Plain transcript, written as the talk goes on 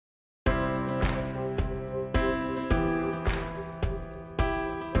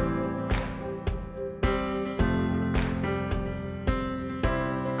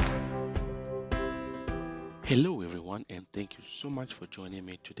Hello everyone, and thank you so much for joining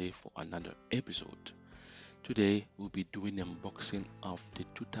me today for another episode. Today we'll be doing an unboxing of the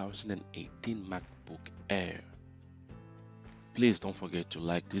 2018 MacBook Air. Please don't forget to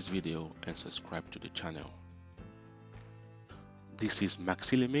like this video and subscribe to the channel. This is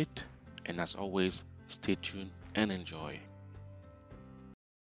MaxiLimit, and as always, stay tuned and enjoy.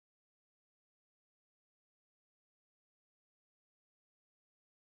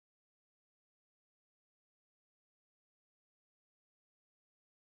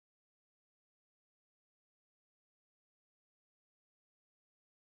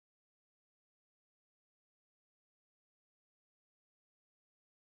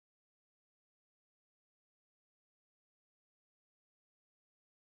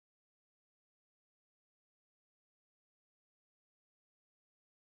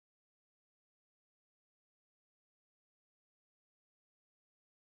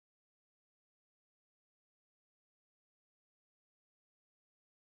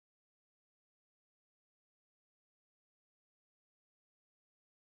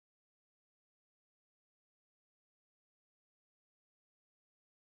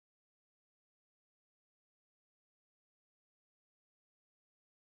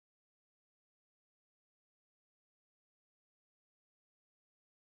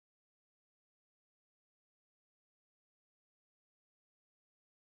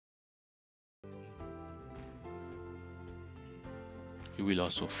 You will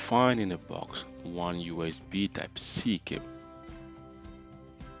also find in the box one USB Type-C cable,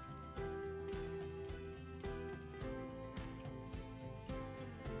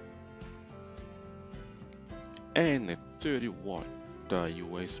 and a 30-watt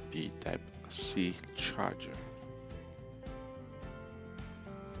USB Type-C charger.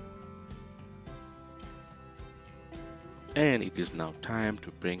 And it is now time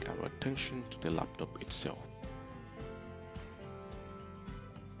to bring our attention to the laptop itself.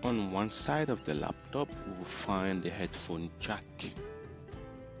 On one side of the laptop, we will find the headphone jack.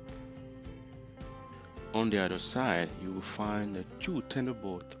 On the other side, you will find the two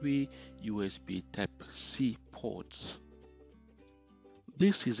Thunderbolt 3 USB Type-C ports.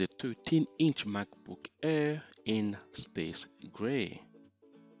 This is a 13-inch MacBook Air in space gray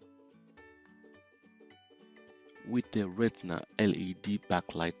with the Retina LED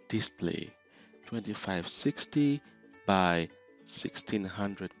backlight display, 2560 by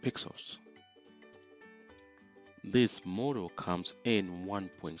 1600 pixels. This model comes in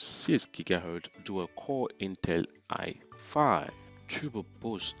 1.6 GHz dual-core Intel i5 Turbo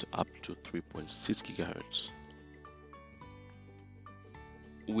Boost up to 3.6 GHz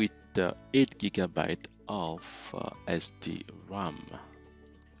with 8 GB of SD RAM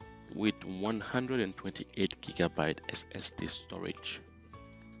with 128 GB SSD storage.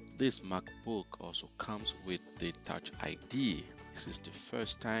 This MacBook also comes with the Touch ID. This is the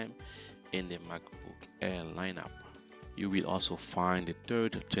first time in the MacBook Air lineup. You will also find the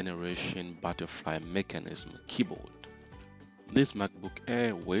third generation butterfly mechanism keyboard. This MacBook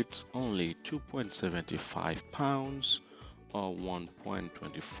Air weighs only 2.75 pounds or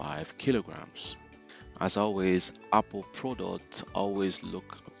 1.25 kilograms. As always, Apple products always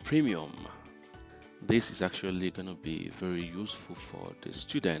look premium. This is actually going to be very useful for the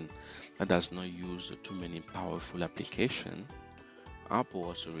student that does not use too many powerful applications. Apple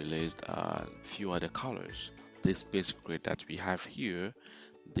also released a few other colors. This basic gray that we have here,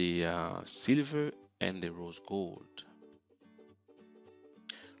 the silver and the rose gold.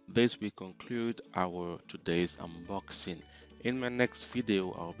 This will conclude our today's unboxing. In my next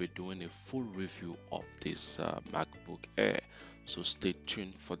video, I'll be doing a full review of this MacBook Air, so stay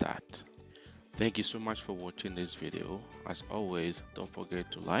tuned for that. Thank you so much for watching this video. As always, don't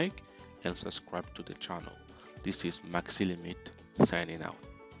forget to like and subscribe to the channel. This is MaxiLimit signing out.